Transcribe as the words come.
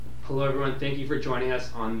Hello, everyone. Thank you for joining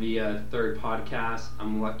us on the third podcast.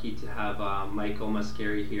 I'm lucky to have Michael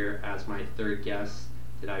Muscari here as my third guest.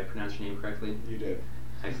 Did I pronounce your name correctly? You did.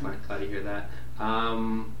 Excellent. Glad to hear that.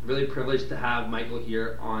 Really privileged to have Michael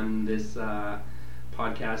here on this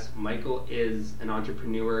podcast. Michael is an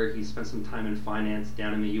entrepreneur. He spent some time in finance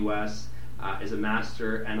down in the U.S., is a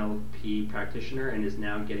master NLP practitioner, and is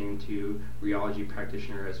now getting into rheology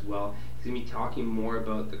practitioner as well. He's going to be talking more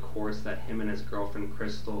about the course that him and his girlfriend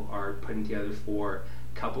Crystal are putting together for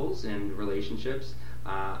couples and relationships,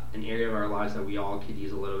 an area of our lives that we all could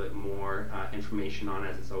use a little bit more information on,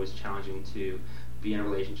 as it's always challenging to be in a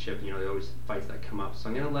relationship. You know, there are always fights that come up. So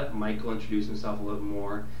I'm going to let Michael introduce himself a little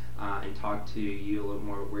more and talk to you a little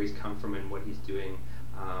more where he's come from and what he's doing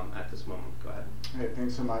at this moment. Go ahead. Hey,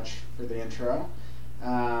 thanks so much for the intro.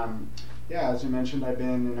 As you mentioned, I've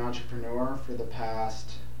been an entrepreneur for the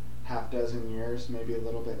past half dozen years, maybe a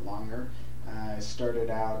little bit longer. I started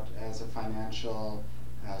out as a financial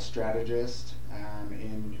strategist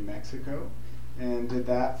in New Mexico and did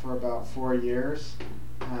that for about 4 years.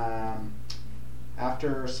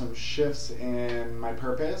 After some shifts in my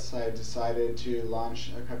purpose, I decided to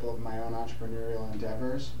launch a couple of my own entrepreneurial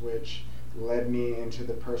endeavors, which led me into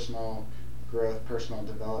the personal growth, personal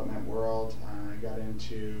development world. I got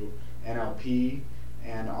into NLP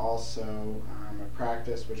and also a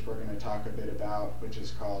practice which we're going to talk a bit about, which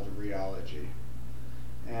is called rheology.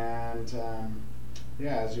 And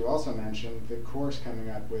as you also mentioned, the course coming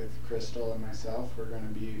up with Crystal and myself, we're going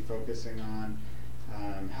to be focusing on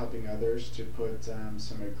helping others to put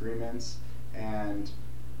some agreements and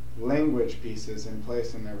language pieces in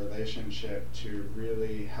place in their relationship to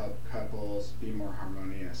really help couples be more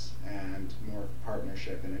harmonious and more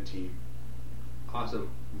partnership in a team. Awesome.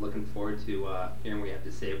 Looking forward to hearing what you have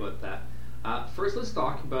to say about that. First, let's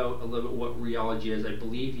talk about a little bit what rheology is. I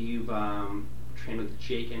believe you've trained with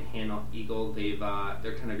Jake and Hannah Eagle.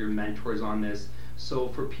 They're kind of your mentors on this. So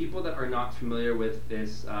for people that are not familiar with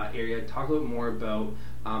this area, talk a little more about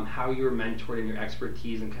how you were mentored and your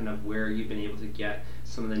expertise and kind of where you've been able to get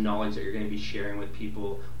some of the knowledge that you're going to be sharing with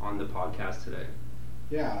people on the podcast today.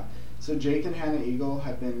 Yeah, so Jake and Hannah Eagle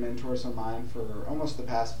have been mentors of mine for almost the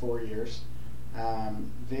past 4 years.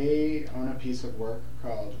 They own a piece of work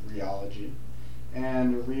called rheology,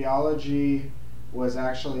 and rheology was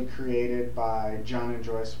actually created by John and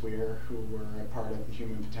Joyce Weir, who were a part of the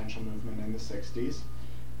Human Potential Movement in the 60s.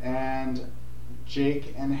 And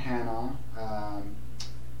Jake and Hannah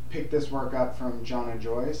picked this work up from John and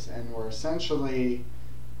Joyce and were essentially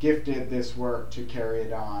gifted this work to carry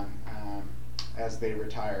it on as they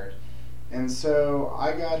retired. And so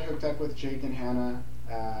I got hooked up with Jake and Hannah,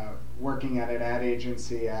 working at an ad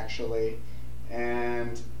agency actually,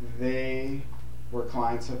 and they were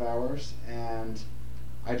clients of ours, and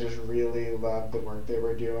I just really loved the work they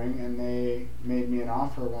were doing, and they made me an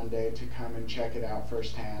offer one day to come and check it out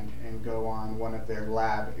firsthand and go on one of their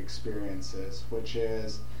lab experiences, which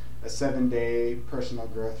is a 7-day personal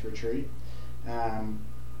growth retreat,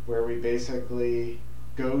 where we basically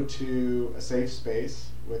go to a safe space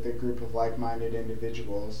with a group of like-minded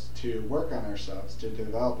individuals to work on ourselves, to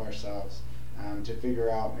develop ourselves, to figure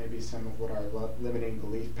out maybe some of what our limiting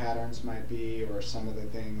belief patterns might be, or some of the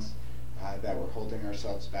things that we're holding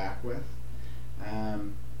ourselves back with.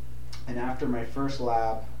 And after my first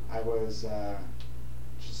lab, I was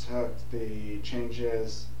just hooked. The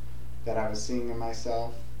changes that I was seeing in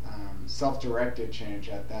myself, self-directed change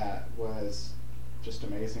at that, was just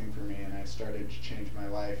amazing for me, and I started to change my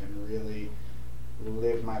life and really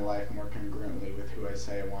live my life more congruently with who I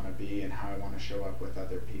say I want to be and how I want to show up with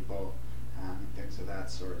other people. Things of that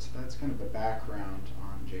sort. So that's kind of a background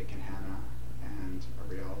on Jake and Hannah and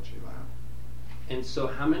a rheology lab. And so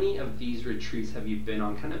how many of these retreats have you been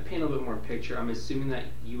on? Kind of paint a little bit more picture. I'm assuming that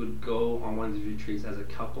you would go on one of these retreats as a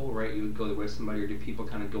couple, right? You would go with somebody, or do people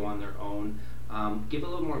kind of go on their own? Give a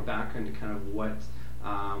little more background to kind of what,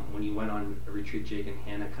 when you went on a retreat, Jake and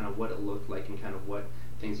Hannah, kind of what it looked like and kind of what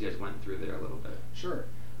things you guys went through there a little bit. Sure.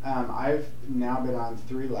 I've now been on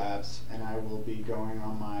 3 labs, and I will be going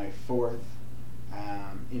on my 4th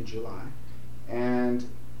in July. And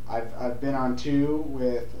I've been on 2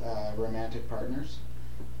 with romantic partners,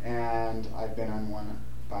 and I've been on 1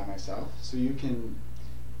 by myself. So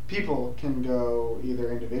people can go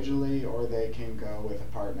either individually or they can go with a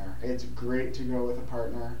partner. It's great to go with a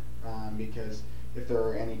partner because if there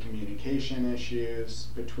are any communication issues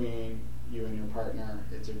between you and your partner,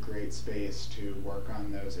 it's a great space to work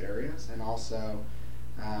on those areas, and also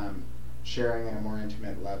sharing at a more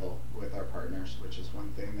intimate level with our partners, which is one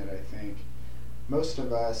thing that I think most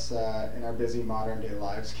of us in our busy modern day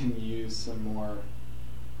lives can use some more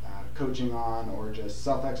coaching on, or just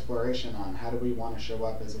self-exploration on how do we want to show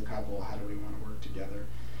up as a couple, how do we want to work together.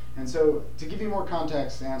 And so to give you more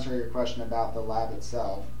context to answer your question about the lab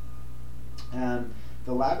itself,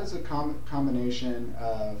 the lab is a combination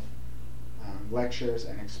of lectures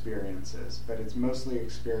and experiences, but it's mostly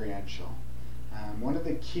experiential. One of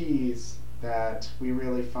the keys that we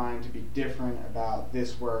really find to be different about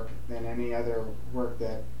this work than any other work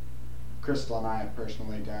that Crystal and I have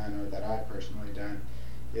personally done, or that I've personally done,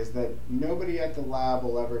 is that nobody at the lab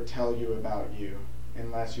will ever tell you about you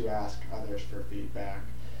unless you ask others for feedback.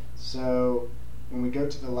 So when we go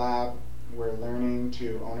to the lab, we're learning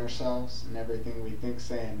to own ourselves and everything we think,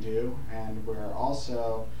 say, and do, and we're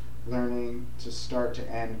also learning to start to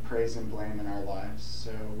end praise and blame in our lives.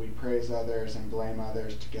 So we praise others and blame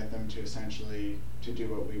others to get them to essentially to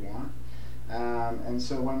do what we want. And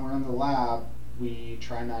so when we're in the lab, we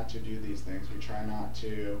try not to do these things. We try not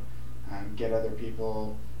to get other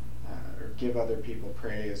people or give other people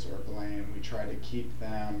praise or blame. We try to keep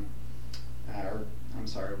them,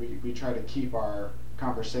 we try to keep our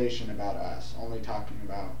conversation about us, only talking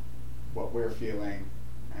about what we're feeling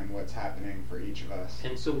and what's happening for each of us.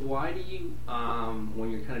 And so why do you,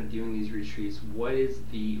 when you're kind of doing these retreats, what is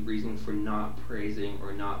the reason for not praising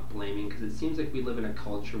or not blaming? Because it seems like we live in a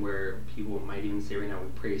culture where people might even say right now we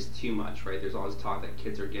praise too much, right? There's always talk that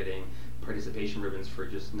kids are getting participation ribbons for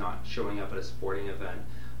just not showing up at a sporting event.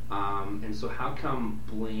 And so how come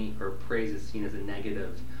blame or praise is seen as a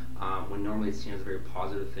negative when normally it's seen as a very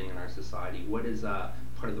positive thing in our society? What is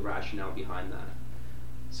part of the rationale behind that?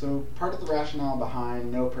 So part of the rationale behind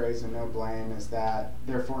no praise and no blame is that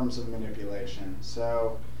they're forms of manipulation.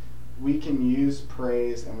 So we can use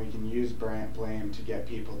praise and we can use blame to get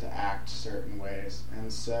people to act certain ways.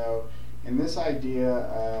 And so in this idea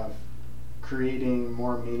of creating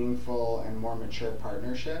more meaningful and more mature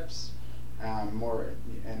partnerships,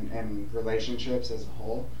 and relationships as a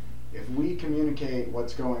whole, if we communicate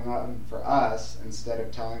what's going on for us instead of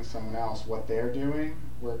telling someone else what they're doing,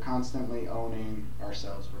 we're constantly owning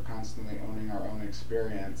ourselves. We're constantly owning our own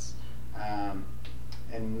experience,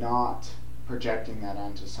 and not projecting that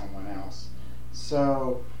onto someone else.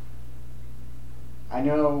 So I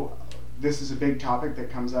know this is a big topic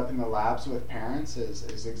that comes up in the labs with parents,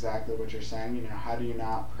 is exactly what you're saying. You know, how do you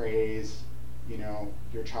not praise, you know,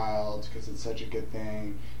 your child because it's such a good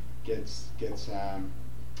thing, gets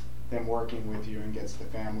them working with you and gets the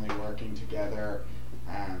family working together.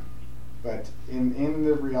 But in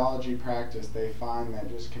the rheology practice, they find that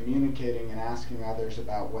just communicating and asking others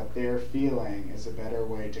about what they're feeling is a better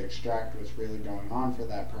way to extract what's really going on for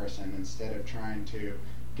that person, instead of trying to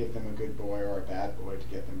give them a good boy or a bad boy to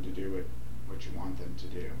get them to do what you want them to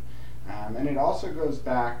do. And it also goes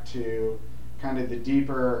back to kind of the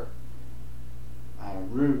deeper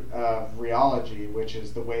root of rheology, which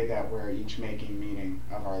is the way that we're each making meaning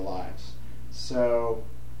of our lives. So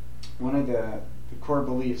one of the core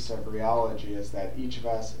beliefs of rheology is that each of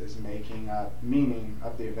us is making up meaning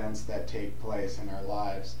of the events that take place in our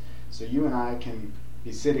lives. So you and I can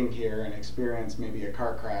be sitting here and experience maybe a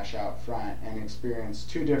car crash out front and experience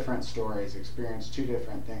two different stories, experience two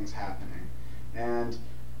different things happening. And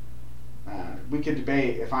we could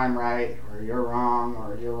debate if I'm right or you're wrong,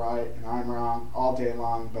 or you're right and I'm wrong all day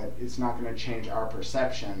long, but it's not going to change our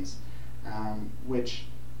perceptions, which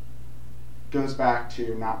goes back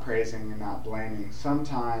to not praising and not blaming.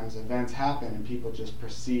 Sometimes events happen and people just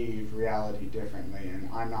perceive reality differently, and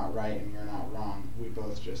I'm not right and you're not wrong. We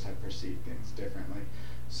both just have perceived things differently.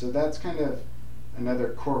 So that's kind of another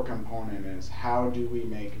core component, is how do we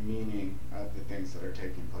make meaning of the things that are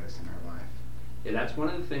taking place in our life. Yeah, that's one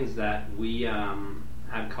of the things that we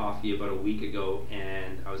had coffee about a week ago,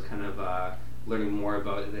 and I was kind of learning more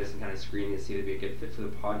about this and kind of screening to see if it'd be a good fit for the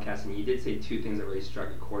podcast. And you did say two things that really struck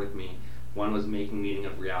a chord with me. One was making meaning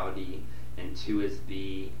of reality, and two is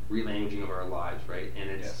the relanguaging of our lives, right? And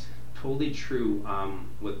it's totally true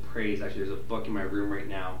with praise. Actually, there's a book in my room right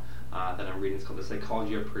now that I'm reading. It's called The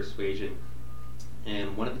Psychology of Persuasion.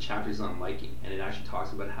 And one of the chapters is on liking, and it actually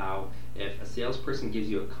talks about how if a salesperson gives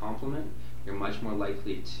you a compliment, you're much more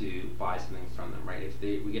likely to buy something from them, right? If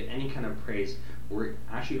we get any kind of praise, we're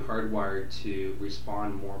actually hardwired to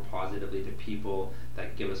respond more positively to people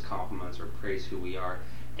that give us compliments or praise who we are.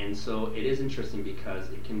 And so it is interesting because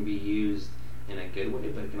it can be used in a good way,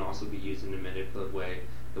 but it can also be used in a manipulative way,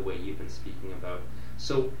 the way you've been speaking about.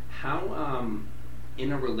 So how,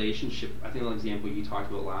 in a relationship, I think an example you talked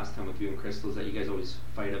about last time with you and Crystal is that you guys always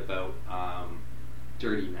fight about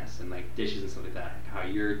dirtiness and like dishes and stuff like that. How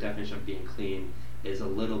your definition of being clean is a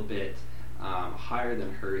little bit higher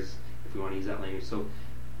than hers, if we want to use that language. So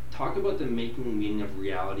talk about the making meaning of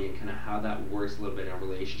reality and kind of how that works a little bit in a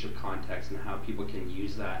relationship context and how people can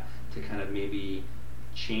use that to kind of maybe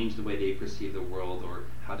change the way they perceive the world or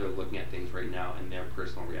how they're looking at things right now in their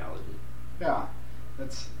personal reality. Yeah,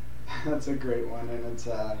 that's a great one, and it's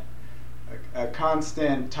a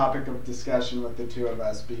constant topic of discussion with the two of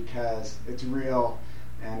us because it's real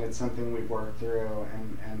and it's something we've worked through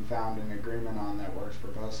and found an agreement on that works for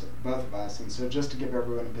both of us. And so just to give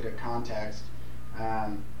everyone a bit of context,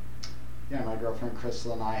 my girlfriend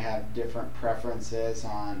Crystal and I have different preferences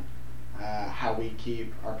on how we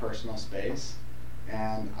keep our personal space.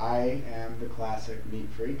 And I am the classic neat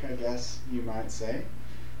freak, I guess you might say.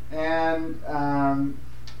 And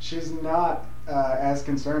she's not as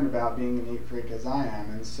concerned about being a neat freak as I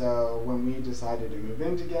am. And so when we decided to move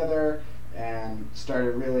in together and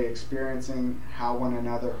started really experiencing how one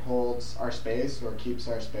another holds our space or keeps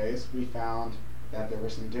our space, we found that there were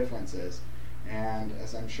some differences. And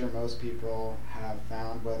as I'm sure most people have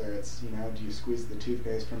found, whether it's, do you squeeze the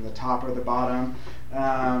toothpaste from the top or the bottom,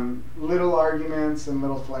 little arguments and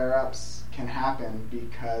little flare-ups can happen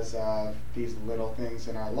because of these little things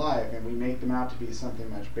in our life, and we make them out to be something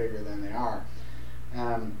much bigger than they are.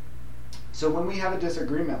 So when we have a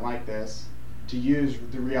disagreement like this, to use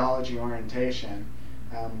the Reology orientation,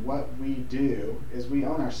 what we do is we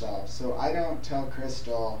own ourselves. So I don't tell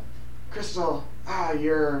Crystal,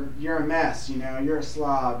 you're a mess, you're a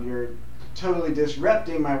slob, you're totally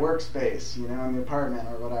disrupting my workspace, in the apartment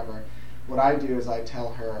or whatever. What I do is I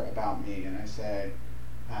tell her about me, and I say,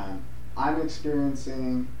 I'm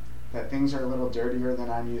experiencing that things are a little dirtier than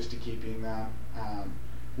I'm used to keeping them.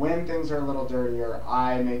 When things are a little dirtier,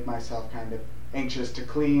 I make myself kind of anxious to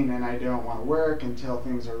clean, and I don't want to work until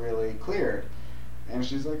things are really cleared. And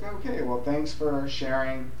she's like, okay, well, thanks for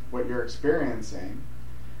sharing what you're experiencing.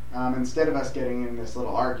 Instead of us getting in this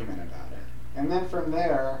little argument about it. And then from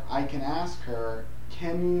there, I can ask her,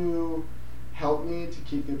 can you help me to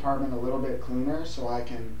keep the apartment a little bit cleaner so I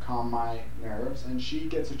can calm my nerves? And she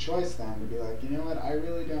gets a choice then to be like, you know what, I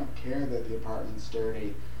really don't care that the apartment's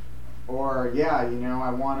dirty. Or,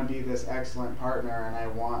 I want to be this excellent partner and I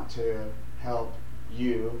want to help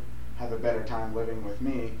you have a better time living with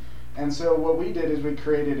me. And so what we did is we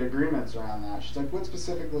created agreements around that. She's like, what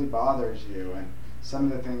specifically bothers you? And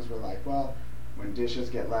some of the things were like, well, when dishes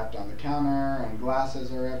get left on the counter and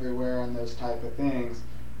glasses are everywhere and those type of things.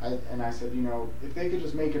 I said, if they could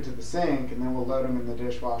just make it to the sink and then we'll load them in the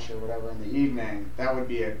dishwasher or whatever in the evening, that would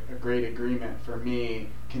be a great agreement for me.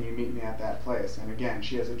 Can you meet me at that place? And again,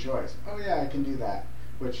 she has a choice. Oh yeah, I can do that.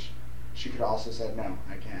 Which she could also said, no,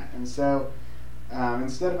 I can't. And so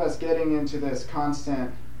instead of us getting into this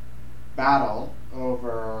constant battle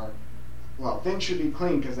over, well, things should be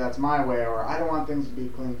clean because that's my way, or I don't want things to be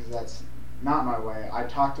clean because that's not my way, I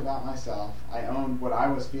talked about myself. I owned what I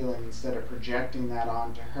was feeling instead of projecting that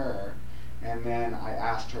onto her, and then I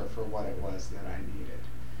asked her for what it was that I needed.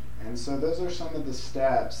 And so those are some of the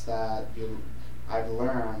steps that I've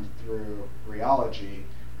learned through Reology.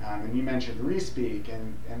 And you mentioned Respeak,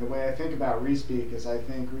 and the way I think about Respeak is I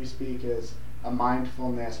think Respeak is a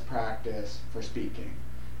mindfulness practice for speaking.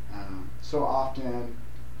 So often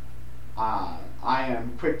I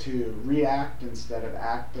am quick to react instead of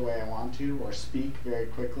act the way I want to, or speak very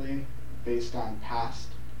quickly based on past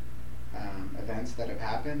events that have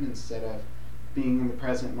happened instead of being in the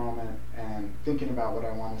present moment and thinking about what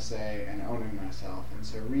I want to say and owning myself. And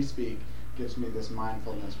so Respeak gives me this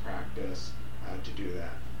mindfulness practice to do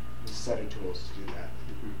that, this set of tools to do that.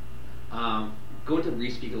 Mm-hmm. Go into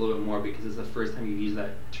Respeak a little bit more because it's the first time you've used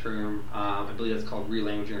that term. I believe that's called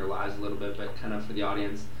relanguaging our lives a little bit, but kind of for the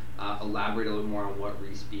audience, elaborate a little more on what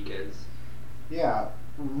Respeak is. Yeah,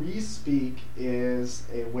 Respeak is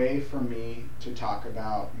a way for me to talk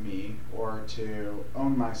about me or to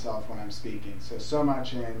own myself when I'm speaking. So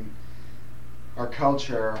much in our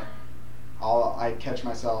culture, I catch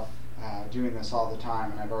myself doing this all the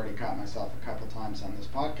time, and I've already caught myself a couple times on this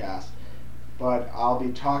podcast, but I'll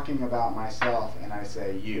be talking about myself and I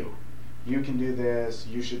say you. You can do this,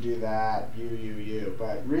 you should do that, you.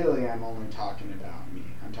 But really I'm only talking about me.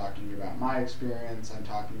 I'm talking about my experience, I'm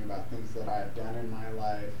talking about things that I've done in my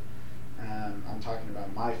life, I'm talking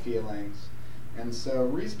about my feelings. And so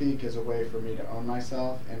Respeak is a way for me to own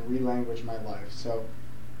myself and relanguage my life. So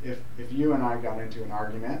if you and I got into an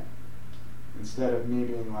argument, instead of me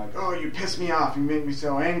being like, oh, you piss me off, you make me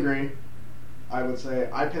so angry, I would say,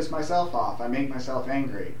 I piss myself off, I make myself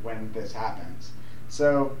angry when this happens.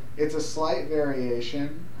 So it's a slight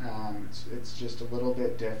variation, it's just a little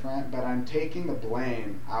bit different, but I'm taking the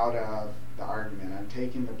blame out of the argument, I'm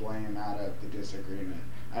taking the blame out of the disagreement.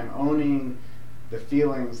 I'm owning the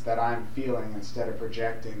feelings that I'm feeling instead of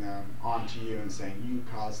projecting them onto you and saying, you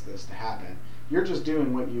caused this to happen. You're just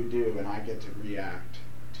doing what you do, and I get to react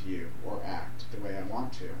to you or act the way I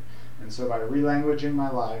want to. And so by relanguaging my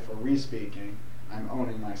life or re-speaking, I'm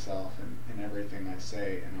owning myself in everything I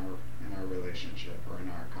say in our relationship or in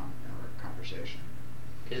our conversation.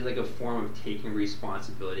 Is it like a form of taking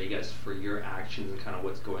responsibility, I guess, for your actions and kind of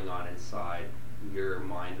what's going on inside your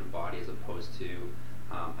mind and body, as opposed to,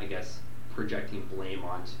 I guess, projecting blame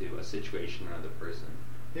onto a situation or another person?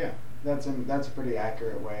 Yeah, that's a pretty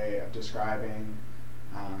accurate way of describing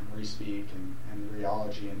re-speak and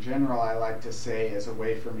rheology in general. I like to say as a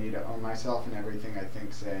way for me to own myself in everything I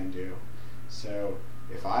think, say, and do. So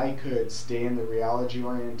if I could stay in the rheology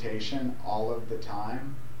orientation all of the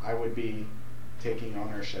time, I would be taking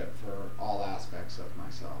ownership for all aspects of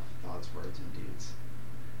myself, thoughts, words, and deeds.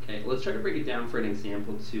 Okay, let's try to break it down for an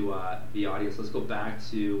example to the audience. Let's go back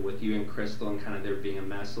to with you and Crystal and kind of there being a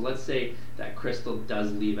mess. So let's say that Crystal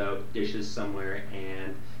does leave out dishes somewhere,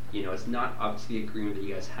 and it's not up to the agreement that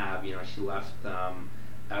you guys have. She left out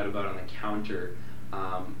about on the counter,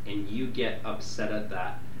 and you get upset at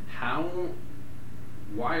that.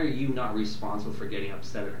 Why are you not responsible for getting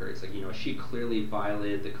upset at her? It's like, she clearly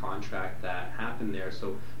violated the contract that happened there,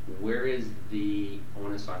 so where is the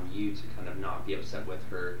onus on you to kind of not be upset with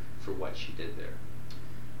her for what she did there?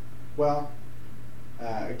 Well,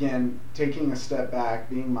 again, taking a step back,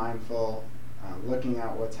 being mindful, looking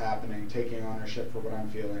at what's happening, taking ownership for what I'm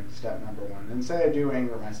feeling, step number one. And say I do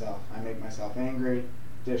anger myself. I make myself angry,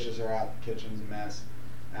 dishes are out, the kitchen's a mess,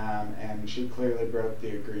 and she clearly broke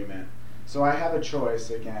the agreement. So I have a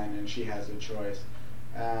choice again, and she has a choice.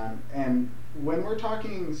 And when we're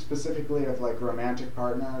talking specifically of like romantic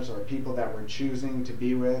partners or people that we're choosing to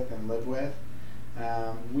be with and live with,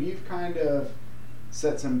 we've kind of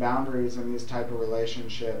set some boundaries in these type of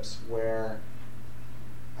relationships where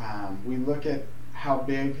we look at how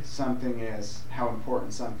big something is, how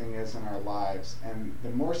important something is in our lives, and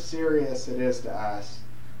the more serious it is to us,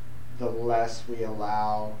 the less we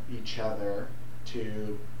allow each other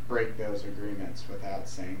to break those agreements without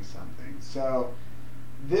saying something. So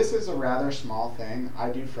this is a rather small thing. I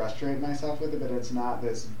do frustrate myself with it, but it's not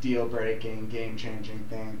this deal-breaking, game-changing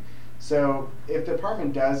thing. So if the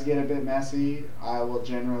apartment does get a bit messy, I will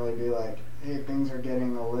generally be like, hey, things are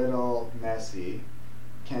getting a little messy.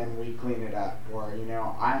 Can we clean it up? Or,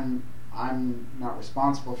 I'm not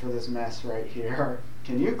responsible for this mess right here.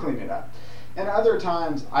 Can you clean it up? And other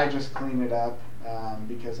times I just clean it up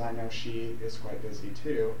because I know she is quite busy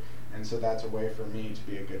too, and so that's a way for me to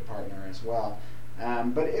be a good partner as well.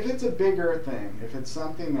 But if it's a bigger thing, if it's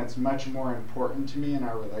something that's much more important to me in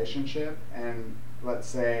our relationship, and let's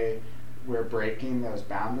say we're breaking those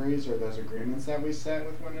boundaries or those agreements that we set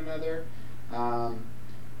with one another,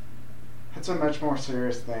 it's a much more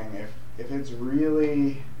serious thing. If it's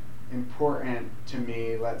really important to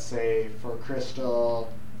me, let's say for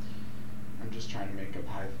Crystal, I'm just trying to make a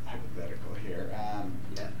hypothetical here.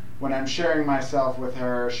 When I'm sharing myself with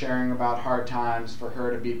her, sharing about hard times, for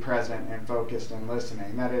her to be present and focused and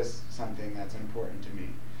listening, that is something that's important to me.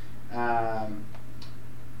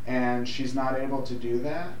 And she's not able to do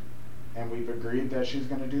that, and we've agreed that she's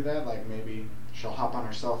going to do that, like maybe she'll hop on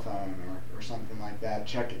her cell phone or something like that,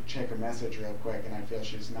 check a message real quick, and I feel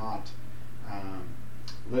she's not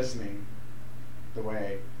listening the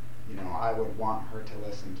way I would want her to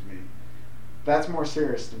listen to me. That's more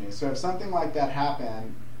serious to me. So if something like that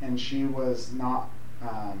happened and she was not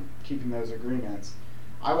keeping those agreements,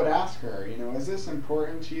 I would ask her, is this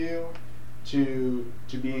important to you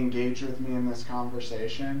to be engaged with me in this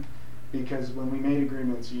conversation? Because when we made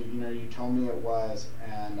agreements, you told me it was,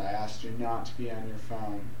 and I asked you not to be on your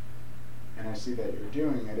phone, and I see that you're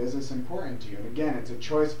doing it. Is this important to you? And again, it's a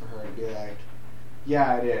choice for her to be like,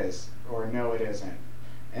 yeah, it is, or no, it isn't.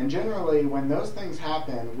 And generally, when those things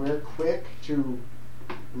happen, we're quick to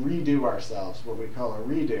redo ourselves, what we call a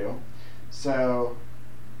redo. So,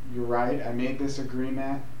 you're right, I made this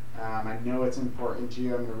agreement. I know it's important to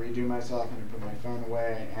you. I'm going to redo myself. I'm going to put my phone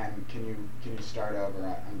away. And can you start over?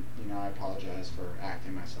 I apologize for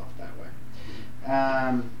acting myself that way.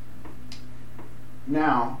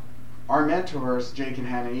 Now, our mentors, Jake and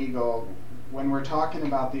Hannah Eagle, when we're talking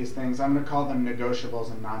about these things, I'm going to call them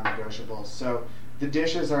negotiables and non-negotiables. So the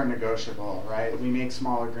dishes are negotiable, right? We make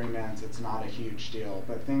small agreements. It's not a huge deal.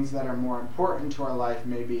 But things that are more important to our life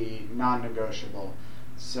may be non-negotiable.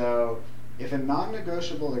 So if a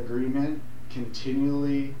non-negotiable agreement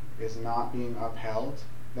continually is not being upheld,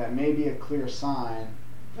 that may be a clear sign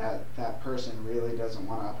that that person really doesn't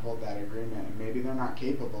want to uphold that agreement, and maybe they're not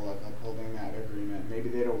capable of upholding that agreement. Maybe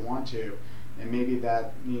they don't want to. And maybe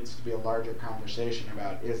that needs to be a larger conversation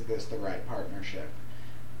about, is this the right partnership?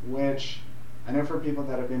 Which I know for people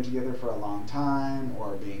that have been together for a long time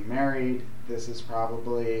or being married, this is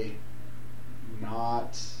probably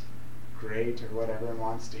not great or what everyone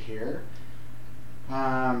wants to hear.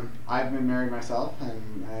 I've been married myself,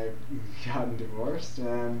 and I've gotten divorced,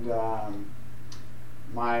 and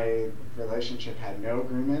my relationship had no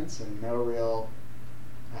agreements and no real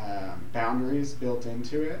boundaries built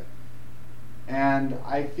into it. And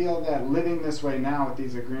I feel that living this way now with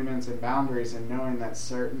these agreements and boundaries and knowing that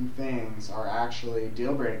certain things are actually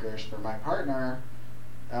deal breakers for my partner,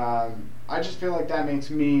 I just feel like that makes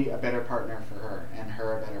me a better partner for her and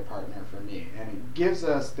her a better partner for me. And it gives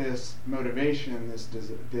us this motivation,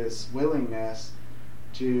 this willingness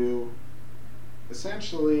to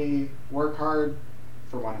essentially work hard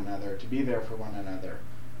for one another, to be there for one another.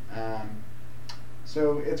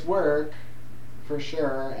 So it's work, for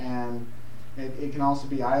sure, and it can also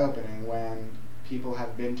be eye-opening when people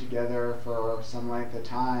have been together for some length of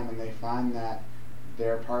time and they find that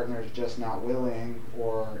their partner is just not willing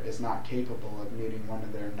or is not capable of meeting one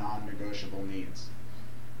of their non-negotiable needs.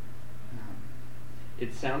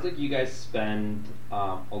 It sounds like you guys spend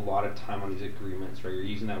a lot of time on these agreements, right? You're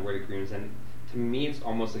using that word agreements, and to me it's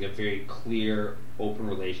almost like a very clear, open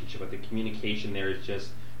relationship. Like the communication there is just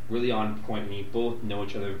really on point, and you both know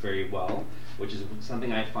each other very well, which is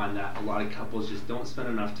something I find that a lot of couples just don't spend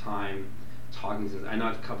enough time talking to. I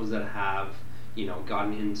know couples that have,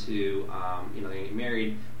 gotten into, they get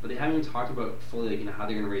married, but they haven't even talked about fully, how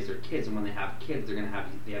they're going to raise their kids. And when they have kids, they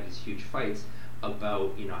have these huge fights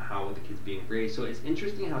about, how the kids being raised. So it's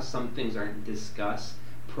interesting how some things aren't discussed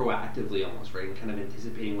proactively almost, right? And kind of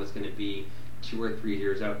anticipating what's going to be 2 or 3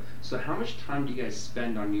 years out. So how much time do you guys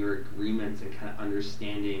spend on your agreements and kind of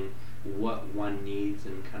understanding what one needs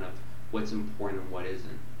and kind of what's important and what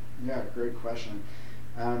isn't? Yeah, great question.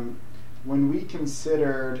 When we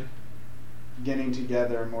considered getting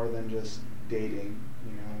together more than just dating,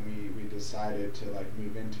 we decided to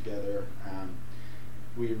move in together,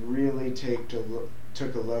 we really took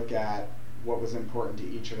a look at what was important to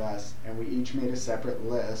each of us, and we each made a separate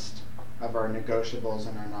list of our negotiables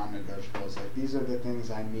and our non-negotiables. Like, these are the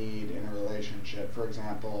things I need in a relationship. For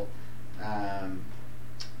example,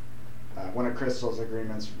 one of Crystal's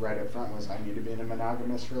agreements right up front was, I need to be in a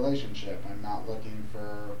monogamous relationship. I'm not looking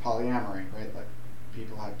for polyamory, right? Like,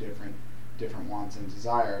 people have different wants and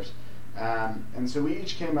desires. And so we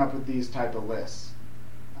each came up with these type of lists.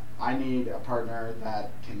 I need a partner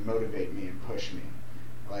that can motivate me and push me.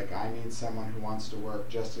 Like, I need someone who wants to work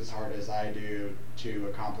just as hard as I do to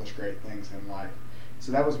accomplish great things in life.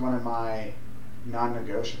 So that was one of my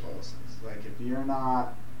non-negotiables. It's like, if you're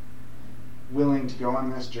not willing to go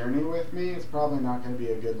on this journey with me, it's probably not going to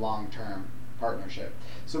be a good long-term partnership.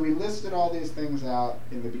 So we listed all these things out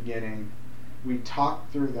in the beginning. We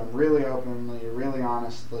talked through them really openly, really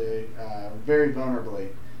honestly, very vulnerably.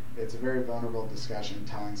 It's a very vulnerable discussion,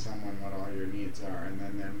 telling someone what all your needs are, and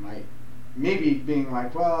then there might maybe being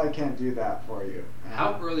like, well, I can't do that for you.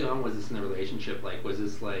 How early on was this in the relationship? Like, was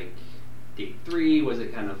this like date 3? Was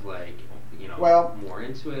it kind of like, more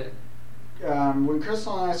into it? When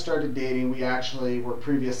Crystal and I started dating, we actually were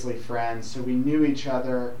previously friends, so we knew each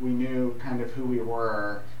other. We knew kind of who we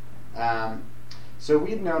were. So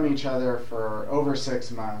we'd known each other for over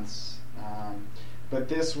 6 months, but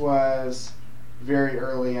this was very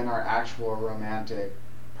early in our actual romantic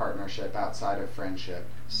partnership outside of friendship.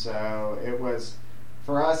 So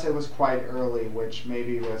for us, it was quite early, which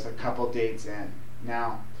maybe was a couple dates in.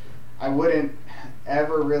 Now, I wouldn't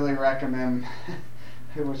ever really recommend,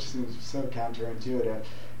 which seems so counterintuitive,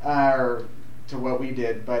 to what we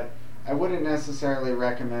did, but I wouldn't necessarily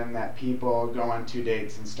recommend that people go on 2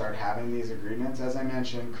 dates and start having these agreements. As I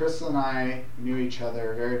mentioned, Crystal and I knew each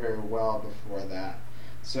other very, very well before that.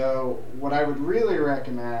 So what I would really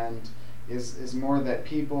recommend is more that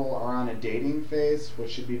people are on a dating phase,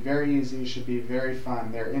 which should be very easy, should be very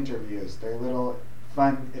fun. They're interviews. They're little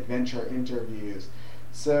fun adventure interviews.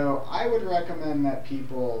 So I would recommend that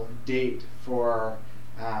people date for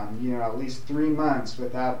at least 3 months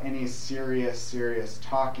without any serious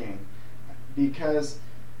talking, because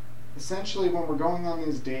essentially when we're going on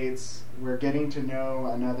these dates, we're getting to know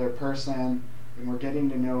another person, and we're getting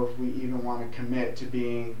to know if we even want to commit to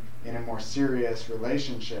being in a more serious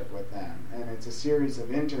relationship with them. And it's a series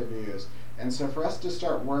of interviews. And so for us to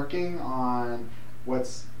start working on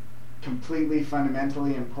what's completely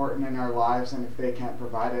fundamentally important in our lives, and if they can't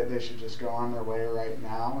provide it, they should just go on their way right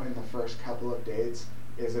now in the first couple of dates,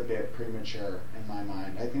 is a bit premature in my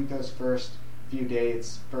mind. I think those first few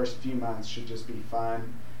dates, first few months should just be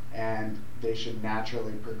fun. and they should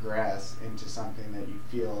naturally progress into something that you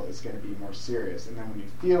feel is going to be more serious. And then when you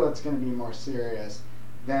feel it's going to be more serious,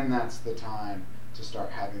 then that's the time to start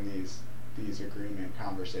having these agreement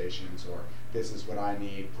conversations, or this is what I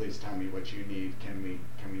need, please tell me what you need, can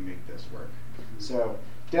we make this work? So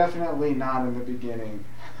definitely not in the beginning.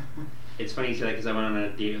 It's funny you say that, because I went on a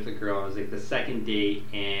date with a girl. It was like the second date,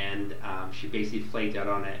 and she basically flaked out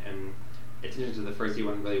on it, and it turned into the first date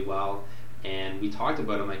went really well. And we talked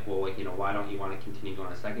about it. I'm like, well, like, why don't you want to continue going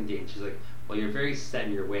on a second date? And she's like, well, you're very set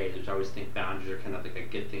in your ways, which I always think boundaries are kind of like a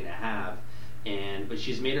good thing to have. But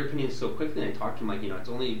she's made her opinion so quickly, and I talked to him like, it's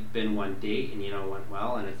only been one date, and it went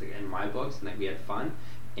well, and it's like in my books, and like we had fun.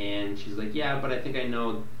 And she's like, yeah, but I think I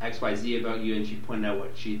know XYZ about you, and she pointed out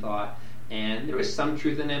what she thought. And there was some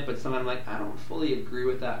truth in it, but sometimes I'm like, I don't fully agree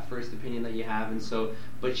with that first opinion that you have. And so,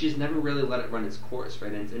 but she's never really let it run its course,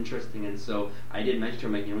 right? And it's interesting. And so I did mention to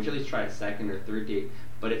her, like, we should at least try a second or third date.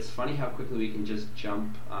 But it's funny how quickly we can just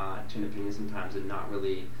jump to an opinion sometimes and not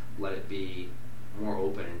really let it be more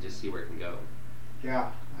open and just see where it can go.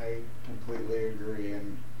 Yeah, I completely agree.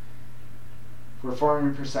 And we're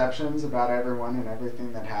forming perceptions about everyone and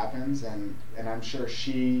everything that happens, and I'm sure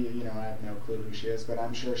she, I have no clue who she is, but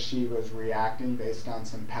I'm sure she was reacting based on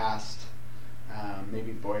some past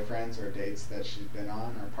maybe boyfriends or dates that she's been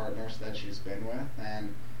on, or partners that she's been with.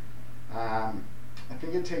 And I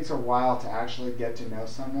think it takes a while to actually get to know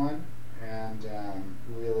someone and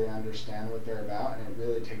really understand what they're about, and it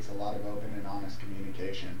really takes a lot of open and honest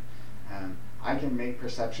communication. I can make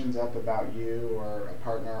perceptions up about you or a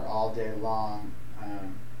partner all day long,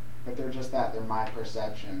 but they're just that. They're my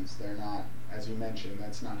perceptions. They're not, as you mentioned,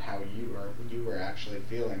 that's not how you were actually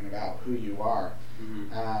feeling about who you are.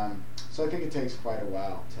 Mm-hmm. So I think it takes quite a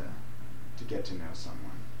while to get to know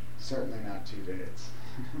someone. Certainly not 2 dates.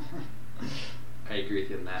 I agree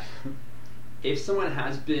with you on that. If someone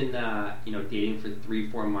has been, dating for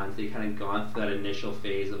 3-4 months, they've kind of gone through that initial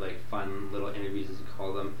phase of like fun little interviews, as you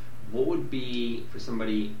call them, what would be for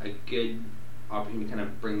somebody a good opportunity to kind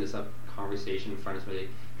of bring this up conversation in front of somebody?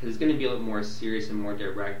 Because it's going to be a little more serious and more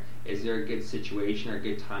direct. Is there a good situation or a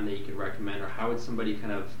good time that you could recommend, or how would somebody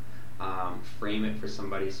kind of frame it for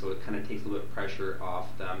somebody so it kind of takes a little bit of pressure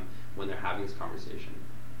off them when they're having this conversation?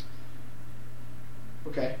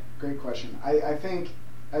 Okay, great question. I think,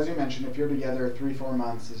 as you mentioned, if you're together 3-4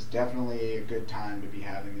 months is definitely a good time to be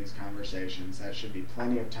having these conversations. That should be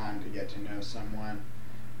plenty of time to get to know someone.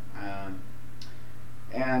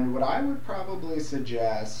 And what I would probably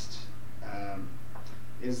suggest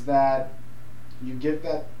is that you give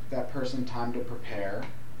that person time to prepare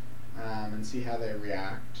and see how they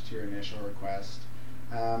react to your initial request.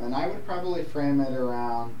 And I would probably frame it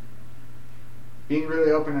around being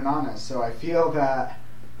really open and honest. So I feel that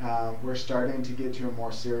we're starting to get to a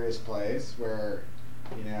more serious place where,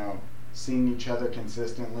 seeing each other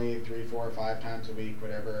consistently 3, 4, 5 times a week,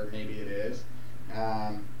 whatever maybe it is.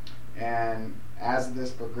 And as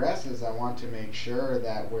this progresses, I want to make sure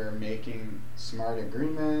that we're making smart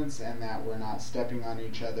agreements and that we're not stepping on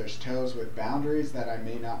each other's toes with boundaries that I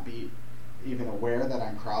may not be even aware that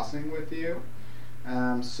I'm crossing with you.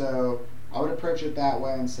 So I would approach it that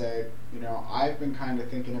way and say, I've been kind of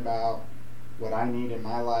thinking about what I need in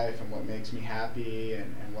my life and what makes me happy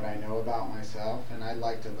and what I know about myself, and I'd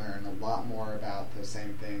like to learn a lot more about the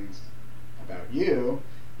same things about you.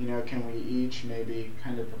 Can we each maybe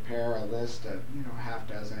kind of prepare a list of, half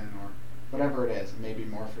dozen or whatever it is, maybe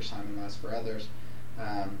more for some and less for others,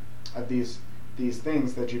 of these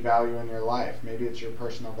things that you value in your life. Maybe it's your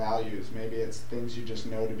personal values. Maybe it's things you just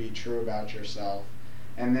know to be true about yourself.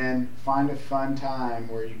 And then find a fun time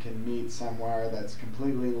where you can meet somewhere that's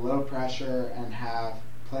completely low pressure and have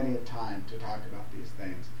plenty of time to talk about these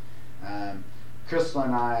things. Crystal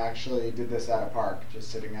and I actually did this at a park,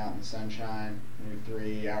 just sitting out in the sunshine, maybe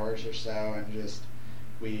 3 hours or so, and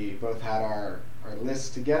we both had our lists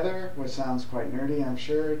together, which sounds quite nerdy, I'm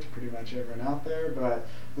sure, to pretty much everyone out there, but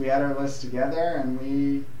we had our lists together and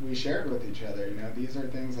we shared with each other, these are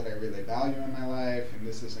things that I really value in my life, and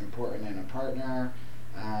this is important in a partner.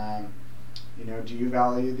 Do you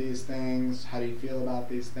value these things? How do you feel about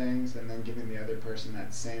these things? And then giving the other person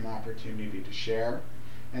that same opportunity to share.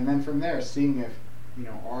 And then from there, seeing if,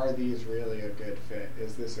 are these really a good fit?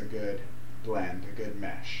 Is this a good blend, a good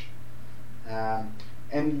mesh?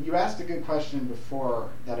 And you asked a good question before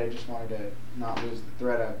that I just wanted to not lose the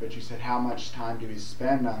thread of, but you said, how much time do we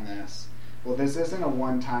spend on this? Well, this isn't a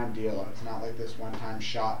one-time deal. It's not like this one-time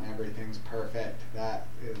shot and everything's perfect. That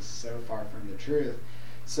is so far from the truth.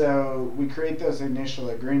 So we create those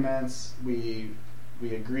initial agreements, we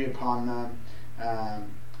agree upon them,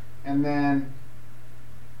 and then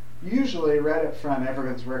usually right up front,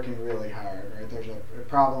 everyone's working really hard, right? There's a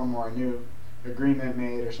problem or a new agreement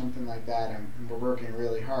made or something like that, and we're working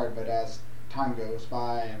really hard, but as time goes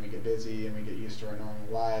by and we get busy and we get used to our normal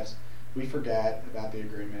lives, we forget about the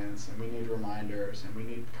agreements, and we need reminders, and we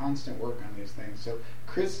need constant work on these things. So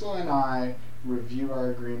Crystal and I review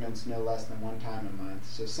our agreements no less than one time a month.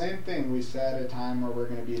 So same thing, we set a time where we're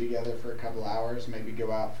going to be together for a couple hours, maybe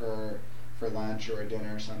go out for lunch or a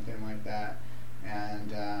dinner or something like that,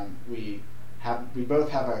 and we both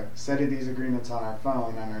have a set of these agreements on our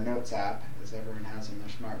phone, on our notes app, as everyone has on their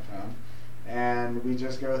smartphone. And we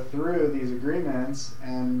just go through these agreements,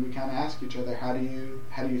 and we kind of ask each other, how do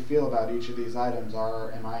you feel about each of these items?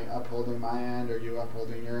 Am I upholding my end? Are you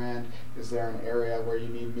upholding your end? Is there an area where you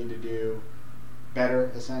need me to do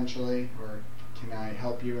better, essentially, or can I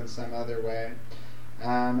help you in some other way?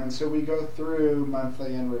 And so we go through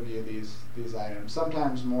monthly and review these items,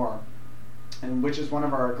 sometimes more, and which is one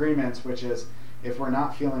of our agreements, which is if we're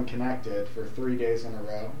not feeling connected for 3 days in a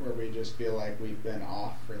row, where we just feel like we've been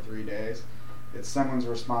off for 3 days, it's someone's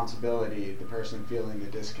responsibility, the person feeling the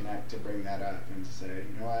disconnect, to bring that up and to say,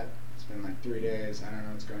 you know what, it's been like 3 days, I don't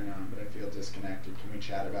know what's going on, but I feel disconnected. Can we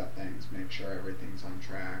chat about things, make sure everything's on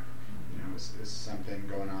track? You know, is something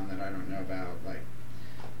going on that I don't know about? Like,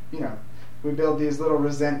 you know, we build these little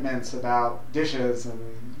resentments about dishes and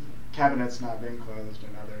cabinets not being closed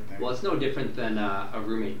and other things. Well, it's no different than a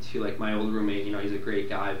roommate too. Like my old roommate, you know, he's a great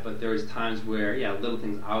guy, but there was times where, yeah, little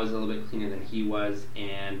things, I was a little bit cleaner than he was,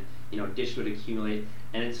 and, you know, dishes would accumulate,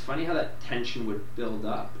 and it's funny how that tension would build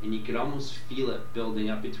up, and you could almost feel it building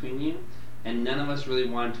up between you, and none of us really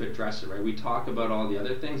wanted to address it, right? We talk about all the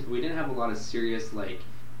other things, but we didn't have a lot of serious, like,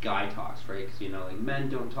 guy talks, right? Because, you know, like, men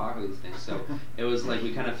don't talk about these things, so it was like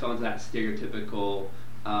we kind of fell into that stereotypical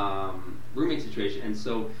roommate situation. And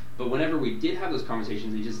so, but whenever we did have those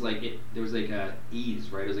conversations, it just like there was like a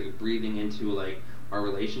ease, right? It was like breathing into like our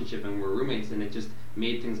relationship, and we're roommates, and it just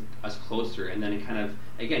made things us closer. And then it kind of,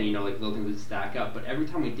 again, you know, like little things would stack up, but every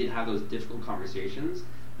time we did have those difficult conversations,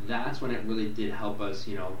 that's when it really did help us,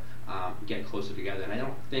 you know, get closer together. And I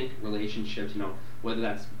don't think relationships, you know, whether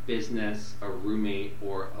that's business, a roommate,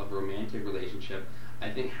 or a romantic relationship,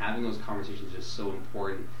 I think having those conversations is just so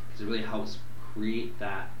important, because it really helps create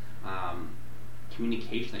that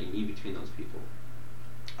communication that you need between those people.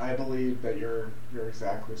 I believe that you're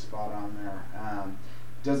exactly spot on there.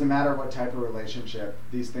 Doesn't matter what type of relationship,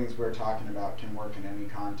 these things we're talking about can work in any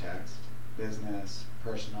context: business,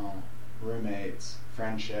 personal, roommates,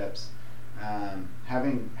 friendships.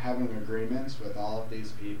 Having agreements with all of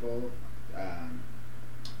these people,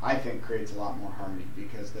 I think creates a lot more harmony,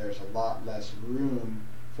 because there's a lot less room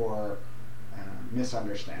for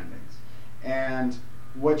misunderstandings. And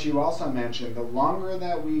what you also mentioned, the longer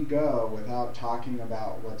that we go without talking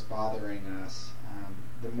about what's bothering us,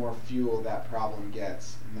 the more fuel that problem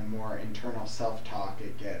gets, and the more internal self-talk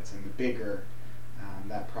it gets, and the bigger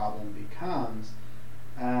that problem becomes.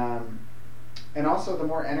 And also the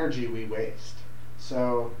more energy we waste.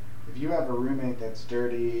 So if you have a roommate that's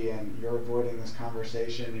dirty and you're avoiding this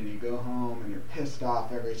conversation, and you go home and you're pissed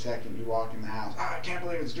off every second you walk in the house, I can't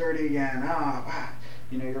believe it's dirty again,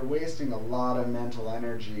 you know, you're wasting a lot of mental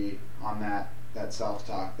energy on that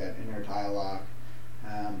self-talk, that inner dialogue.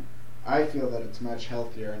 I feel that it's much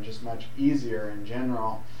healthier and just much easier in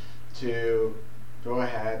general to go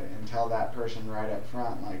ahead and tell that person right up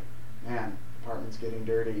front, like, man, the apartment's getting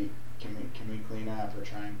dirty, can we clean up, or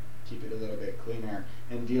try and keep it a little bit cleaner,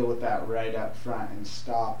 and deal with that right up front, and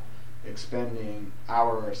stop expending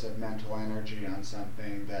hours of mental energy on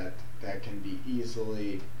something that can be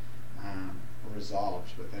easily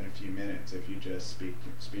resolved within a few minutes if you just speak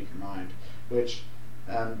your mind. Which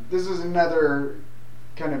this is another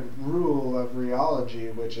kind of rule of Reology,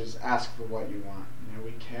 which is ask for what you want. You know,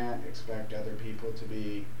 we can't expect other people to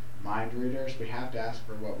be mind readers. We have to ask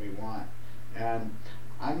for what we want. And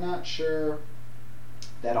I'm not sure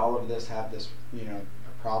that all of us have this, you know,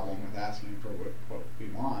 a problem with asking for what we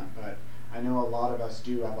want, but I know a lot of us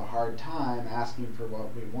do have a hard time asking for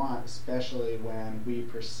what we want, especially when we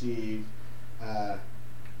perceive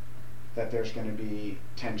that there's going to be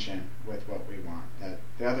tension with what we want, that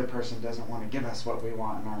the other person doesn't want to give us what we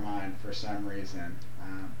want in our mind for some reason.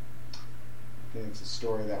 I think it's a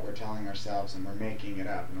story that we're telling ourselves, and we're making it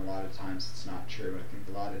up, and a lot of times it's not true. I think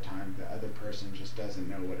a lot of times the other person just doesn't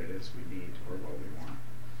know what it is we need or what we want,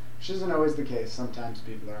 which isn't always the case. Sometimes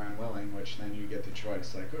people are unwilling, which then you get the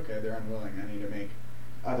choice, like, okay, they're unwilling, I need to make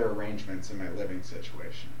other arrangements in my living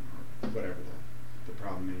situation, or whatever the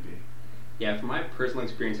problem may be. Yeah, from my personal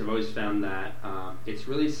experience, I've always found that it's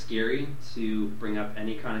really scary to bring up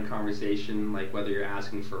any kind of conversation, like whether you're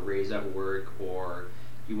asking for a raise at work, or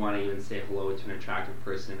you want to even say hello to an attractive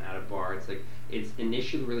person at a bar. It's like, it's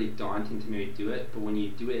initially really daunting to maybe do it, but when you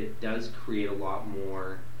do it, it does create a lot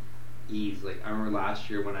more ease. Like, I remember last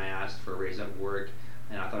year when I asked for a raise at work,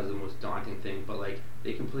 and I thought it was the most daunting thing, but like,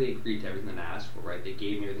 they completely agreed to everything that I asked for, right? They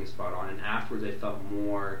gave me everything spot on, and afterwards I felt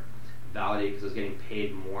more validated because I was getting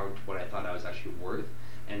paid more to what I thought I was actually worth.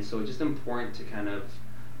 And so it's just important to kind of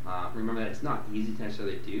remember that it's not easy to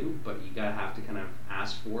necessarily do, but you gotta have to kind of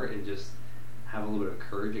ask for it and just have a little bit of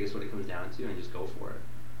courage, I guess, what it comes down to, and just go for it.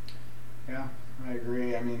 Yeah, I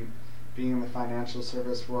agree. I mean, being in the financial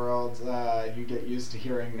service world, you get used to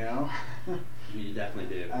hearing no. You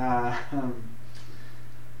definitely do.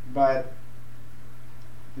 But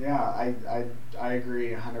yeah, I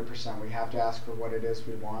agree 100%. We have to ask for what it is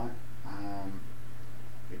we want.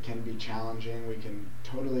 It can be challenging. We can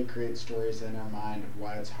totally create stories in our mind of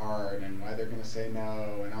why it's hard and why they're going to say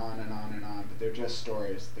no, and on and on and on. But they're just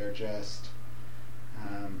stories. They're just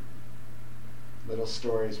little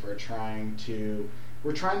stories. We're trying to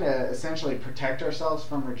essentially protect ourselves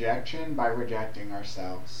from rejection by rejecting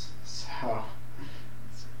ourselves. So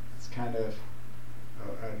it's kind of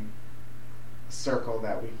a circle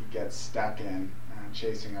that we could get stuck in,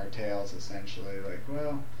 chasing our tails, essentially. Like,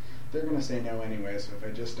 well, they're going to say no anyway, so if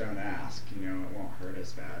I just don't ask, it won't hurt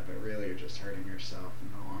as bad. But really, you're just hurting yourself in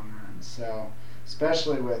the long run. So,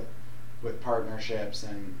 especially with partnerships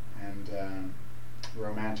and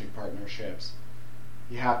romantic partnerships,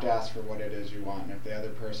 you have to ask for what it is you want. And if the other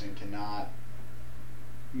person cannot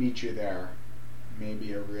meet you there,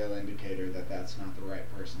 maybe a real indicator that that's not the right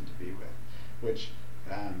person to be with, which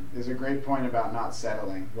is a great point about not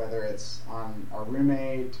settling, whether it's on our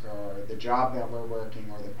roommate or the job that we're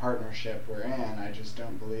working or the partnership we're in. I just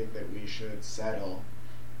don't believe that we should settle.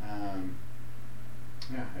 I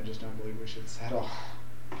just don't believe we should settle.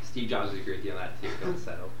 Steve Jobs would agree with you on that too. Don't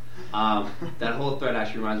settle. That whole thread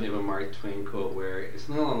actually reminds me of a Mark Twain quote where it's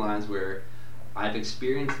something along the lines where I've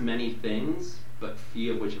experienced many things, but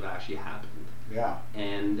few of which have actually happened. Yeah.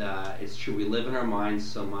 And it's true, we live in our minds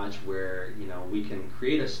so much where, we can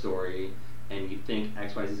create a story and you think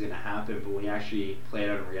X, Y, Z is going to happen, but when you actually play it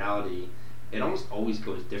out in reality, it almost always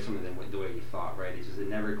goes differently than the way you thought, right? It's just it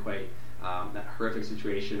never quite, that horrific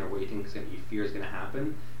situation or what you think you fear is going to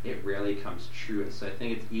happen, it rarely comes true. And so I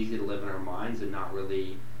think it's easy to live in our minds and not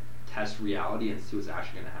really test reality and see what's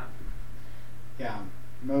actually going to happen. Yeah,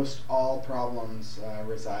 most all problems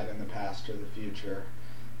reside in the past or the future.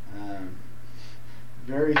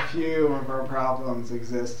 Very few of our problems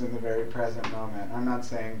exist in the very present moment. I'm not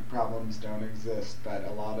saying problems don't exist, but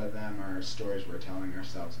a lot of them are stories we're telling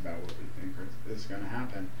ourselves about what we think is going to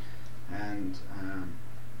happen. And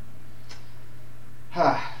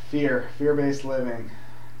fear-based living.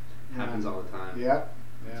 Happens all the time. Yep,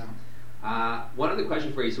 yeah. One other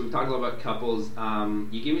question for you. So we've talked a lot about couples.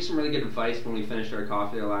 You gave me some really good advice when we finished our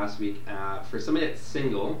coffee there last week. For somebody that's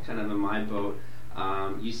single, kind of in my boat,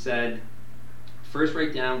 you said, first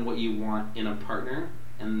write down what you want in a partner,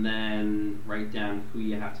 and then write down who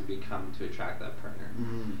you have to become to attract that partner,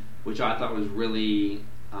 which I thought was really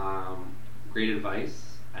great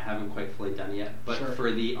advice. I haven't quite fully done yet, but sure.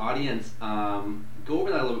 For the audience, go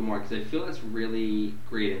over that a little bit more, because I feel that's really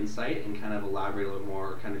great insight, and kind of elaborate a little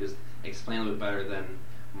more, kind of just explain a little bit better than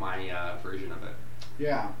my version of it.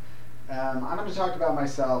 Yeah. I'm going to talk about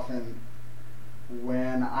myself, and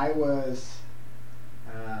when I was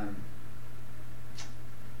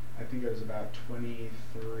I think it was about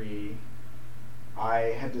 23, I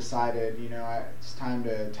had decided, it's time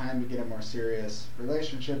to get a more serious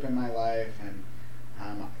relationship in my life, and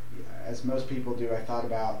as most people do, I thought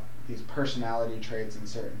about these personality traits and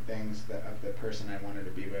certain things of the person I wanted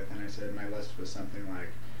to be with, and I said my list was something like,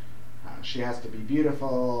 she has to be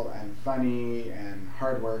beautiful and funny and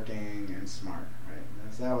hardworking and smart, right?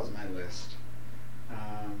 So that was my list.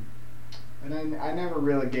 And I never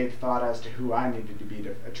really gave thought as to who I needed to be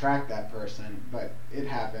to attract that person, but it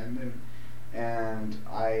happened, and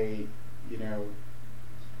I,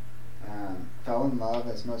 fell in love,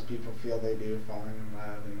 as most people feel they do, falling in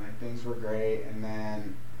love, and things were great, and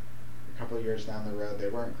then a couple of years down the road they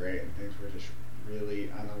weren't great, and things were just really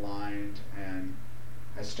unaligned, and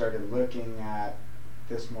I started looking at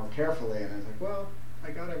this more carefully, and I was like, well, I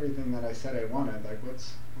got everything that I said I wanted,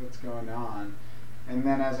 what's going on? And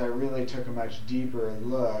then as I really took a much deeper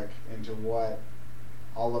look into what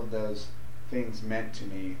all of those things meant to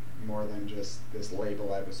me, more than just this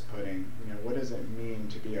label I was putting, what does it mean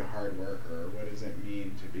to be a hard worker? What does it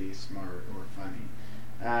mean to be smart or funny?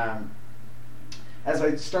 As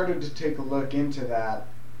I started to take a look into that,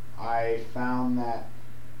 I found that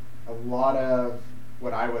a lot of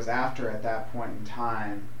what I was after at that point in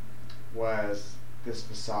time was this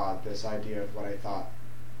facade, this idea of what I thought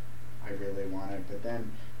I really wanted. But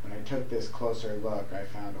then when I took this closer look, I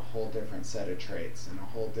found a whole different set of traits and a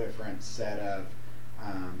whole different set of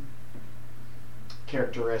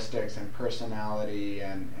characteristics and personality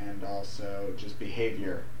and also just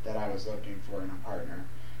behavior that I was looking for in a partner.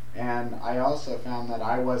 And I also found that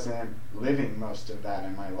I wasn't living most of that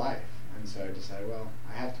in my life. And so I decided, well,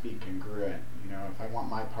 I have to be congruent. You know, if I want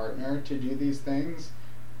my partner to do these things,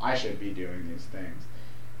 I should be doing these things.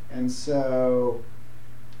 And so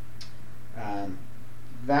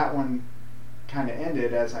that one kind of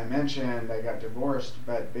ended. As I mentioned, I got divorced,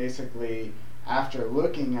 but basically after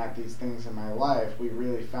looking at these things in my life, we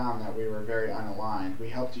really found that we were very unaligned. We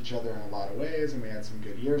helped each other in a lot of ways, and we had some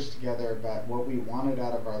good years together, but what we wanted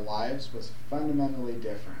out of our lives was fundamentally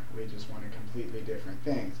different. We just wanted completely different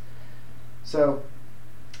things. So,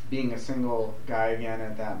 being a single guy again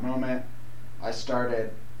at that moment, I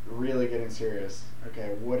started really getting serious.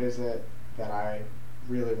 Okay, what is it that I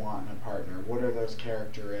really want in a partner? What are those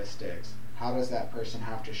characteristics? How does that person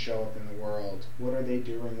have to show up in the world? What are they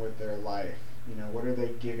doing with their life? You know, what are they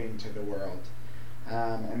giving to the world?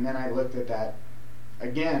 And then I looked at that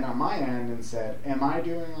again on my end and said, am I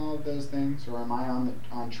doing all of those things, or am I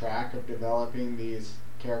on track of developing these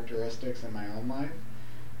characteristics in my own life?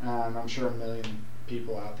 I'm sure a million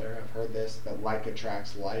people out there have heard this, that like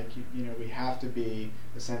attracts like. You know, we have to be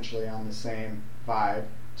essentially on the same vibe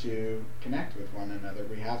to connect with one another.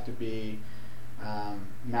 We have to be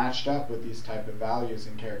matched up with these type of values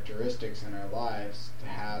and characteristics in our lives to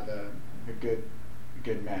have a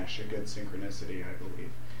good mesh, a good synchronicity, I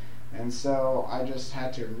believe. And so I just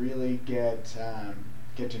had to really get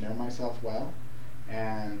to know myself well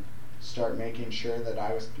and start making sure that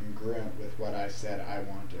I was congruent with what I said I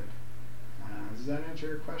wanted. Does that answer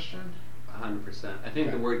your question? 100%. I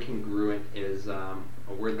think the word congruent is a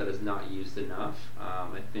word that is not used enough.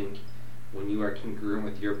 I think when you are congruent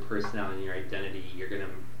with your personality and your identity, you're going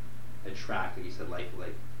to attract, like you said,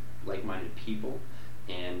 like-minded people,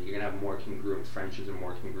 and you're going to have more congruent friendships and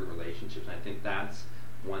more congruent relationships. And I think that's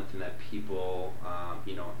one thing that people,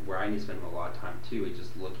 where I need to spend a lot of time too, is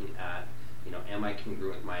just looking at, am I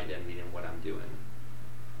congruent with my identity and what I'm doing?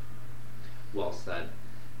 Well said.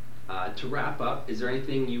 To wrap up, is there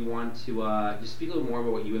anything you want to just speak a little more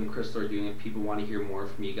about what you and Crystal are doing? If people want to hear more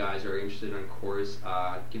from you guys or are interested in a course,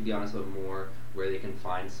 give the audience a little more where they can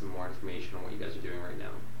find some more information on what you guys are doing right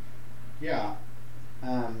now. Yeah.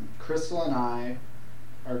 Crystal and I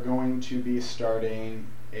are going to be starting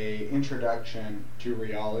a introduction to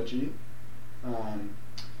rheology.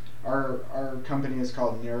 Our company is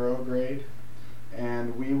called Neurograde,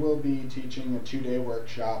 and we will be teaching a 2-day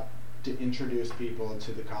workshop to introduce people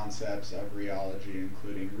to the concepts of rheology,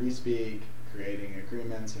 including re-speak, creating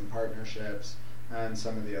agreements and partnerships, and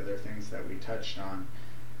some of the other things that we touched on.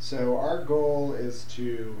 So our goal is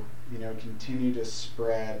to, continue to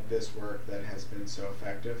spread this work that has been so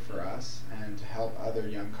effective for us, and to help other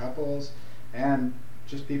young couples and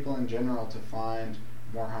just people in general to find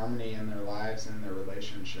more harmony in their lives and their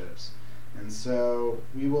relationships. And so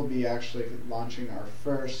we will be actually launching our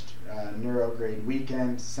first Neurograde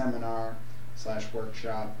weekend seminar /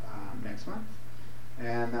 workshop next month.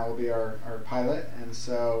 And that will be our pilot. And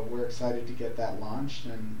so we're excited to get that launched,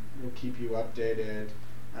 and we'll keep you updated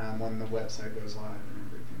when the website goes live and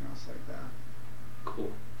everything else like that.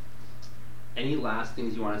 Cool. Any last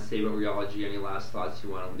things you want to say about rheology? Any last thoughts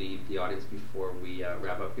you want to leave the audience before we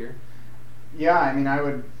wrap up here? Yeah, I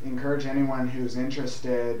would encourage anyone who's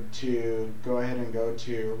interested to go ahead and go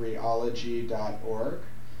to rheology.org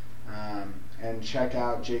and check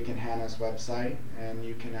out Jake and Hannah's website, and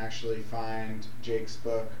you can actually find Jake's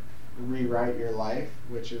book, Rewrite Your Life,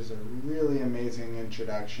 which is a really amazing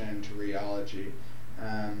introduction to rheology.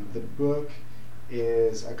 The book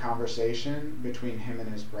is a conversation between him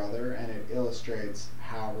and his brother, and it illustrates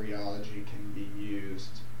how rheology can be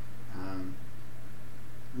used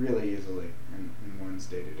really easily in one's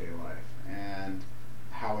day-to-day life, and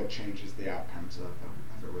how it changes the outcomes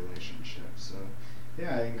of a relationship. So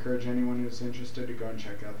yeah, I encourage anyone who's interested to go and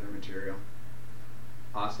check out their material.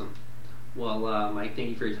 Awesome. Well, Mike,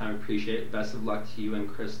 thank you for your time. Appreciate it. Best of luck to you and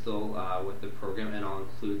Crystal with the program, and I'll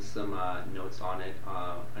include some notes on it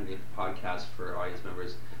underneath the podcast for audience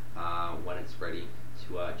members when it's ready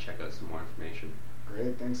to check out some more information.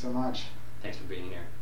 Great. Thanks so much. Thanks for being here.